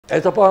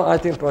Ito po ang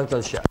ating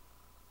frontal shot.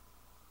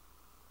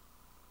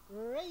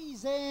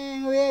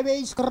 Raising, we have a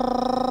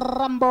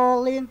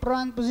scramble in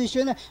front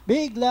position.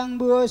 Big long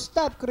boost,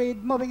 top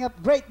grid, moving up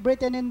Great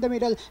Britain in the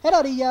middle. And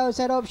on the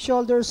outside of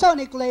shoulder,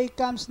 Sonic Lay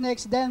comes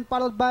next, then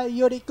followed by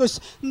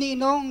Euricus.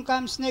 Ninong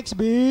comes next,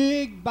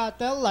 big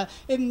battle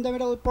in the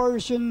middle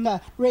portion.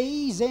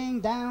 Raising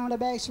down the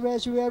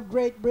backstretch, we have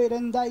Great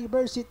Britain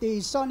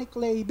Diversity. Sonic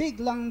Lay, big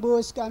long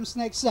boost comes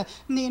next.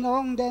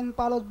 Ninong, then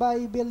followed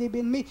by Believe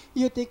in Me.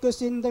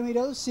 Eutychus in the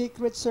middle,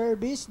 Secret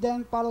Service,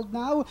 then followed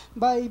now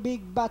by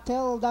Big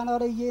Battle. Down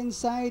on the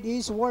inside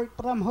is Work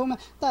From Home.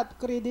 Top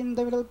grid in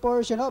the middle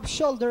portion of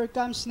shoulder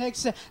comes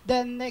next.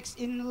 Then next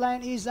in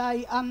line is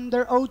I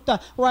Under Oath,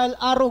 while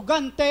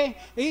Arrogante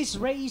is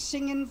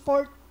racing in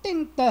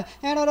 14th.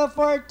 And on the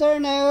fourth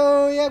turn,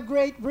 now we have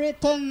Great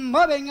Britain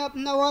moving up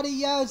now on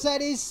the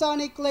outside is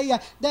Sonic Lay.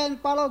 Then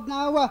followed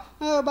now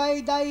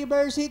by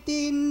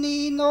Diversity.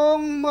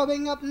 Ninong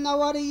moving up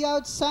now on the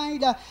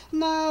outside.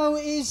 Now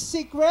is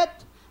Secret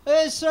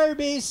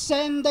Service,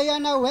 and they are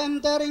now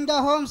entering the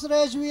home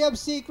stretch. We have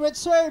Secret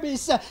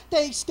Service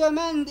takes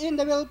command in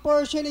the middle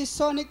portion is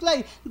Sonic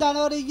Lay. Down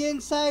on the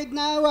inside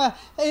now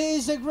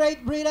is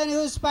Great Britain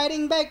who's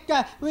fighting back.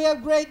 We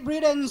have Great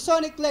Britain,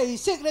 Sonic Lay,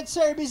 Secret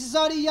Service is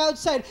on the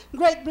outside.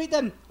 Great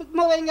Britain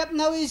moving up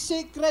now is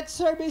Secret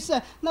Service.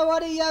 Now on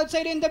the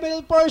outside in the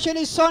middle portion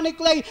is Sonic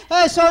Lay.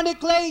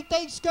 Sonic Lay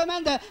takes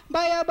command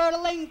by a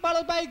Berling,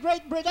 followed by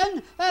Great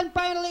Britain, and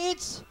finally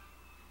it's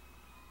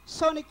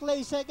Sonic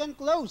Lay second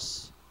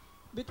close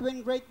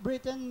between Great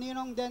Britain,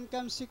 Ninong, then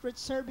comes Secret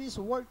Service,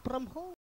 Work From Home.